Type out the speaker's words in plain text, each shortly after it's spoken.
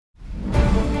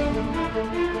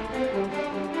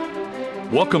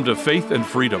Welcome to Faith and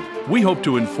Freedom. We hope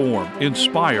to inform,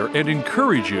 inspire, and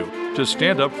encourage you to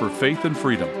stand up for faith and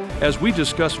freedom as we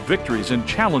discuss victories and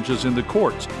challenges in the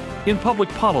courts, in public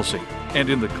policy, and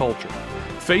in the culture.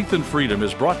 Faith and Freedom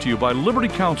is brought to you by Liberty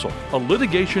Counsel, a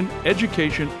litigation,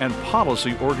 education, and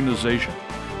policy organization.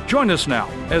 Join us now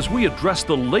as we address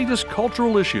the latest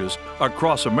cultural issues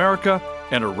across America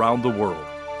and around the world.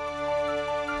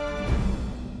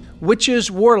 Witches,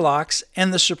 warlocks,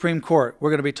 and the Supreme Court. We're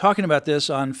going to be talking about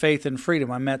this on Faith and Freedom.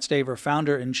 I'm Matt Staver,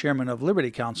 founder and chairman of Liberty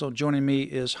Counsel. Joining me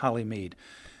is Holly Mead.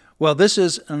 Well, this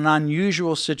is an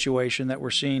unusual situation that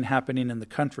we're seeing happening in the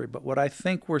country, but what I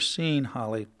think we're seeing,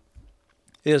 Holly,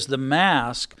 is the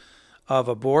mask of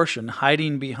abortion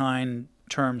hiding behind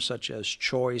terms such as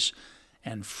choice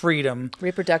and freedom.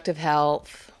 Reproductive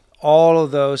health. All of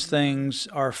those things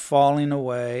are falling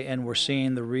away, and we're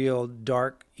seeing the real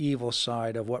dark, evil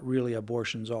side of what really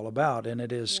abortion is all about, and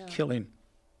it is killing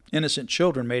innocent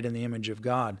children made in the image of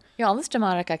God. Yeah, all this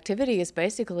demonic activity is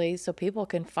basically so people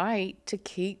can fight to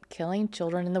keep killing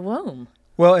children in the womb.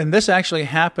 Well, and this actually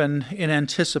happened in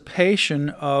anticipation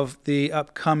of the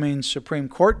upcoming Supreme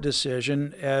Court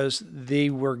decision as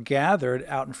they were gathered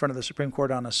out in front of the Supreme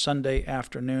Court on a Sunday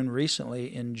afternoon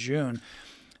recently in June,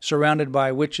 surrounded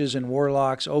by witches and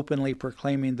warlocks openly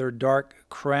proclaiming their dark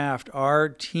craft. Our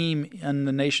team in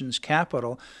the nation's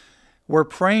capital were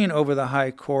praying over the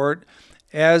High Court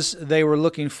as they were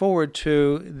looking forward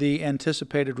to the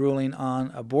anticipated ruling on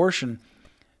abortion.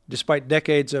 Despite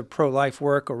decades of pro-life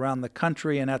work around the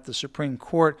country and at the Supreme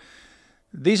Court,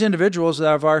 these individuals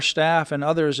of our staff and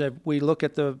others, if we look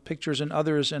at the pictures and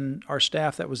others in our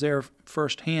staff that was there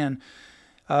firsthand,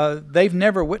 they've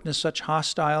never witnessed such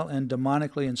hostile and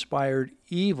demonically inspired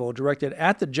evil directed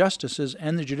at the justices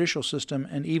and the judicial system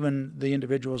and even the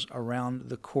individuals around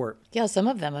the court. Yeah, some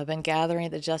of them have been gathering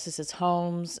at the justices'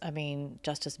 homes. I mean,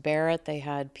 Justice Barrett, they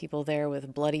had people there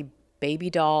with bloody baby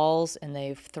dolls, and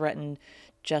they've threatened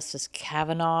Justice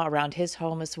Kavanaugh around his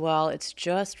home as well. It's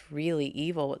just really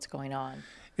evil what's going on.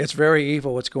 It's very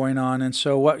evil what's going on. And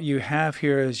so what you have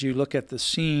here as you look at the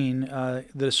scene,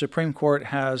 the Supreme Court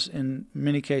has in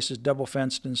many cases double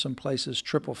fenced, in some places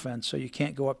triple fenced, so you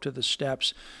can't go up to the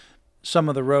steps. Some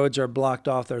of the roads are blocked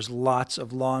off. There's lots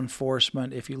of law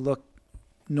enforcement. If you look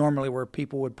normally where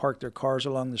people would park their cars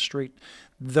along the street,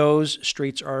 those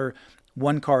streets are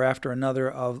one car after another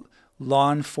of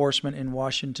law enforcement in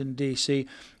Washington, D.C.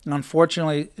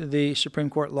 Unfortunately, the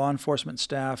Supreme Court law enforcement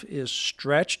staff is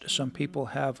stretched. Some people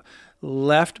have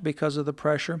left because of the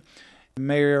pressure.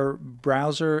 Mayor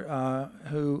Bowser,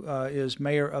 who is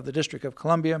mayor of the District of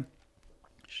Columbia,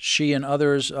 she and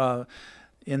others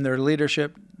in their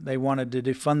leadership, they wanted to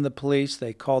defund the police.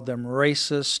 They called them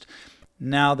racist.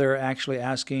 Now they're actually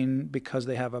asking, because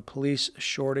they have a police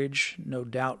shortage, no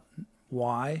doubt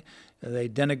why. They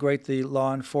denigrate the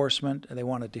law enforcement, and they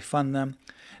want to defund them.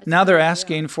 Now they're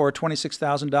asking for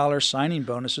 $26,000 signing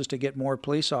bonuses to get more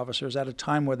police officers at a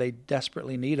time where they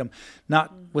desperately need them,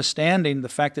 notwithstanding the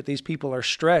fact that these people are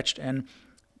stretched and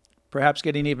perhaps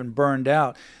getting even burned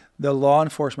out. The law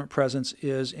enforcement presence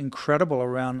is incredible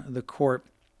around the court.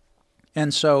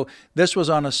 And so this was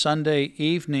on a Sunday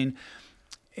evening,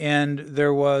 and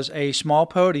there was a small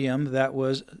podium that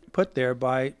was put there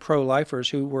by pro-lifers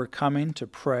who were coming to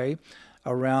pray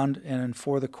around and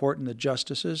for the court and the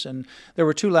justices. And there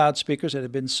were two loudspeakers that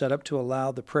had been set up to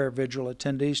allow the prayer vigil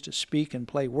attendees to speak and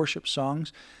play worship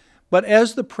songs. But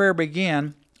as the prayer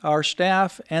began, our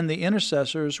staff and the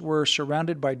intercessors were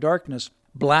surrounded by darkness.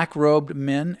 Black-robed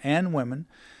men and women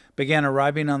began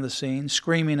arriving on the scene,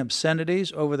 screaming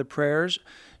obscenities over the prayers,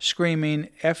 screaming,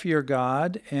 "F your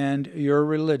God and your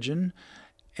religion,"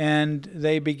 and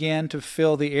they began to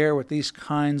fill the air with these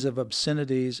kinds of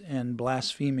obscenities and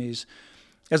blasphemies.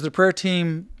 As the prayer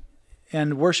team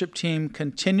and worship team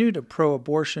continued, a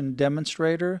pro-abortion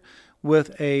demonstrator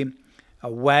with a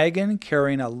wagon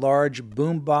carrying a large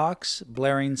boombox,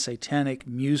 blaring satanic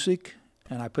music,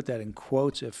 and I put that in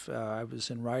quotes if I was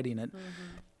in writing it,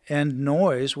 and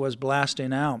noise was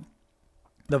blasting out.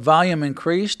 The volume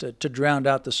increased to drown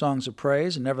out the songs of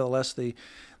praise, and nevertheless the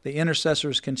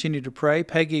intercessors continued to pray.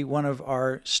 Peggy, one of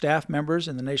our staff members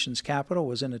in the nation's capital,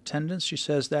 was in attendance. She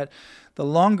says that the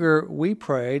longer we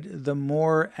prayed, the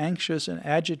more anxious and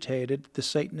agitated the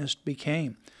Satanists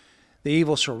became. The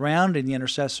evil surrounding the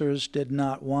intercessors did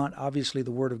not want, obviously,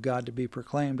 the word of God to be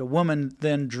proclaimed. A woman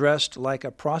then dressed like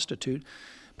a prostitute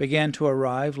began to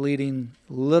arrive, leaving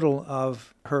little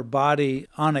of her body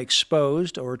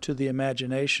unexposed or to the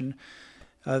imagination.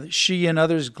 She and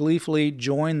others gleefully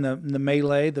joined the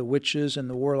melee. The witches and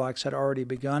the warlocks had already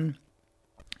begun.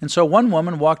 And so one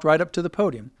woman walked right up to the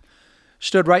podium,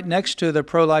 stood right next to the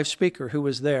pro-life speaker who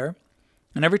was there.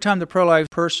 And every time the pro-life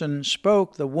person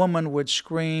spoke, the woman would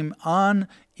scream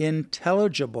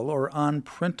unintelligible or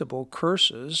unprintable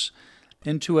curses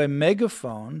into a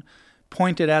megaphone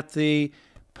pointed at the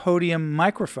podium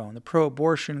microphone. The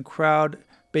pro-abortion crowd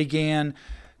began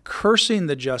cursing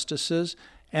the justices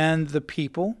and the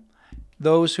people,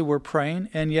 those who were praying,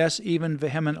 and yes, even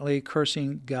vehemently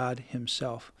cursing God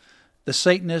himself. The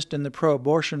Satanist and the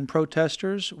pro-abortion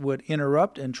protesters would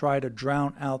interrupt and try to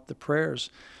drown out the prayers.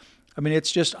 I mean,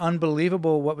 it's just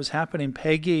unbelievable what was happening.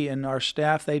 Peggy and our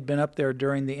staff, they'd been up there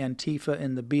during the Antifa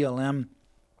and the BLM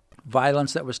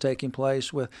violence that was taking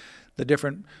place with the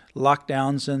different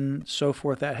lockdowns and so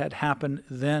forth that had happened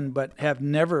then, but have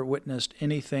never witnessed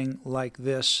anything like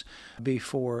this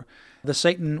before. The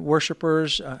Satan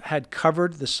worshipers had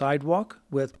covered the sidewalk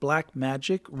with black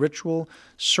magic, ritual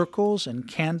circles and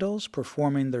candles,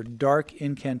 performing their dark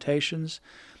incantations.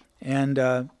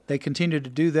 And they continued to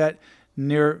do that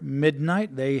near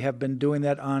midnight. They have been doing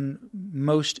that on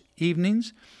most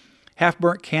evenings.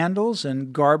 Half-burnt candles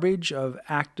and garbage of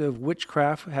active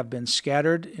witchcraft have been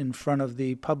scattered in front of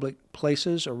the public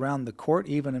places around the court,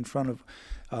 even in front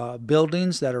of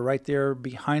buildings that are right there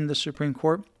behind the Supreme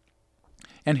Court.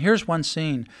 And here's one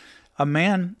scene. A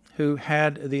man who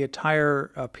had the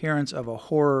entire appearance of a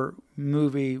horror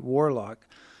movie warlock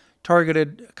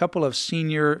targeted a couple of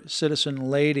senior citizen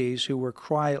ladies who were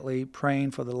quietly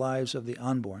praying for the lives of the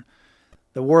unborn.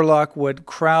 The warlock would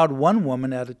crowd one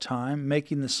woman at a time,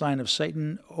 making the sign of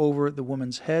Satan over the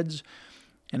woman's heads.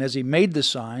 And as he made the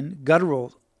sign,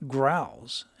 guttural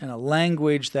growls and a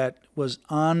language that was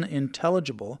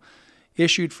unintelligible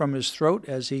issued from his throat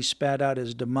as he spat out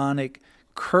his demonic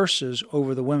curses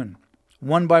over the women.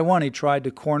 One by one, he tried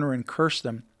to corner and curse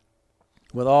them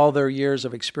with all their years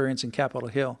of experience in Capitol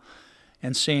Hill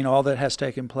and seeing all that has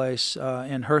taken place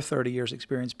in her 30 years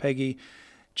experience. Peggy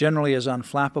generally is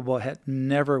unflappable, had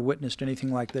never witnessed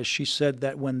anything like this. She said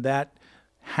that when that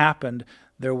happened,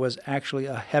 there was actually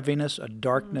a heaviness, a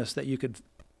darkness that you could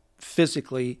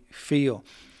physically feel.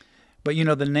 But you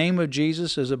know, the name of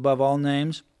Jesus is above all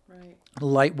names. Right.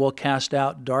 Light will cast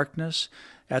out darkness.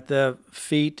 At the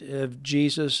feet of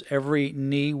Jesus, every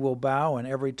knee will bow and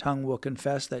every tongue will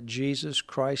confess that Jesus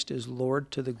Christ is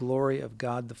Lord to the glory of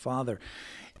God the Father.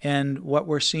 And what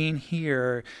we're seeing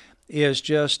here is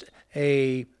just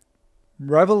a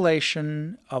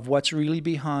revelation of what's really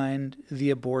behind the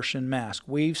abortion mask.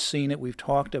 We've seen it. We've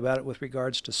talked about it with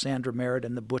regards to Sandra Merritt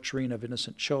and the butchering of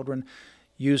innocent children,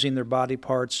 using their body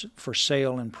parts for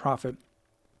sale and profit.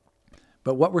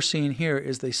 But what we're seeing here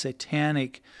is the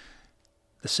satanic,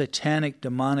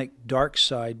 demonic, dark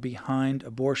side behind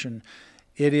abortion.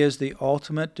 It is the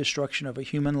ultimate destruction of a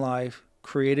human life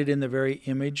created in the very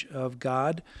image of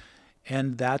God.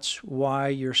 And that's why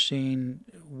you're seeing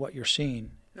what you're seeing.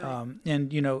 Right.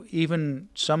 And, you know, even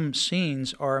some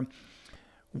scenes are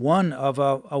one of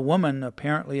a woman,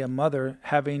 apparently a mother,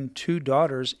 having two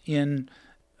daughters in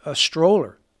a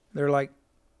stroller. They're like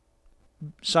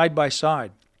side by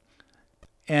side.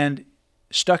 And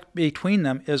stuck between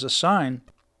them is a sign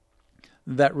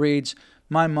that reads,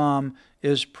 "My mom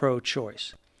is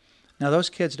pro-choice." Now, those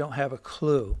kids don't have a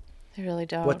clue. They really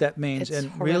don't. What that means. It's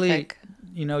and horrific.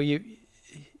 Really, you know, you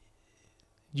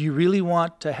really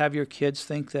want to have your kids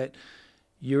think that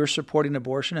you're supporting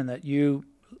abortion and that you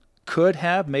could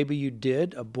have, maybe you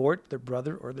did, abort their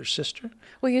brother or their sister?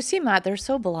 Well, you see, Matt, they're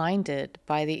so blinded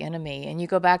by the enemy. And you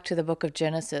go back to the book of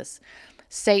Genesis.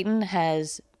 Satan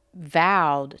has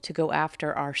vowed to go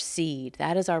after our seed.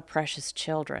 That is our precious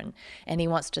children. And he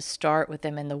wants to start with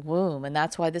them in the womb. And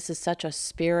that's why this is such a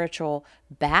spiritual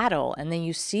battle. And then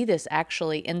you see this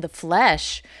actually in the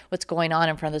flesh, what's going on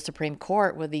in front of the Supreme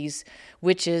Court with these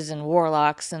witches and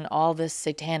warlocks and all this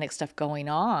satanic stuff going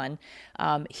on.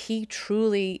 He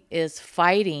truly is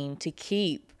fighting to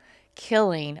keep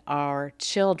killing our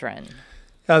children.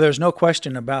 There's no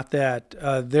question about that.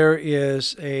 There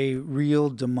is a real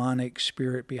demonic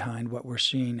spirit behind what we're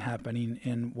seeing happening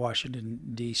in Washington,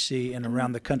 D.C. and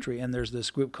around the country. And there's this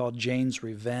group called Jane's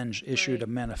Revenge, issued a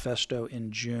manifesto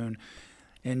in June.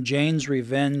 And Jane's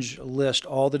Revenge lists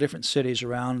all the different cities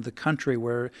around the country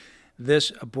where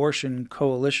this abortion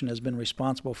coalition has been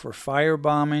responsible for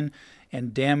firebombing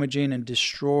and damaging and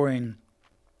destroying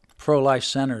pro-life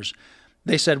centers.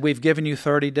 They said, we've given you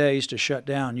 30 days to shut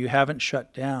down. You haven't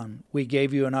shut down. We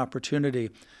gave you an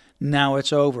opportunity. Now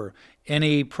it's over.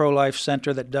 Any pro-life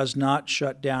center that does not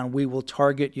shut down, we will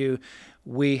target you.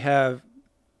 We have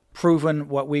proven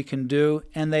what we can do.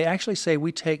 And they actually say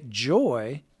we take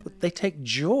joy. They take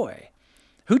joy.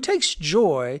 Who takes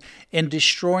joy in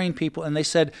destroying people? And they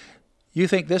said, You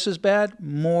think this is bad?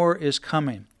 More is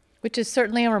coming. Which is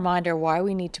certainly a reminder why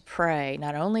we need to pray,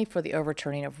 not only for the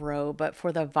overturning of Roe, but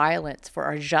for the violence, for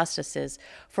our justices,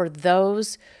 for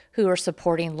those who are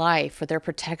supporting life, for their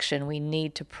protection. We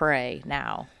need to pray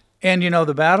now. And,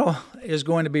 the battle is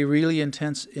going to be really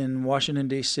intense in Washington,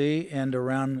 D.C. and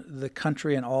around the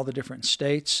country and all the different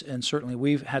states. And certainly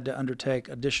we've had to undertake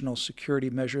additional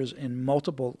security measures in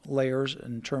multiple layers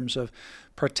in terms of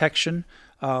protection.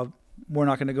 We're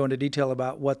not going to go into detail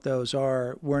about what those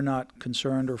are. We're not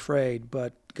concerned or afraid,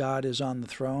 but God is on the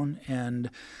throne.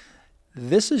 And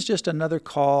this is just another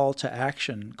call to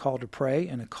action, call to pray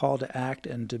and a call to act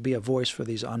and to be a voice for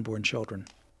these unborn children.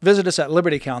 Visit us at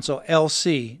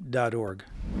libertycouncil.lc.org.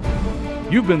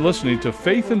 You've been listening to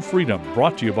Faith and Freedom,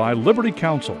 brought to you by Liberty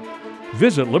Counsel.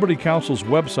 Visit Liberty Counsel's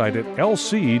website at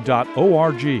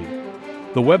lc.org.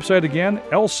 The website again,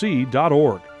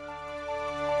 lc.org.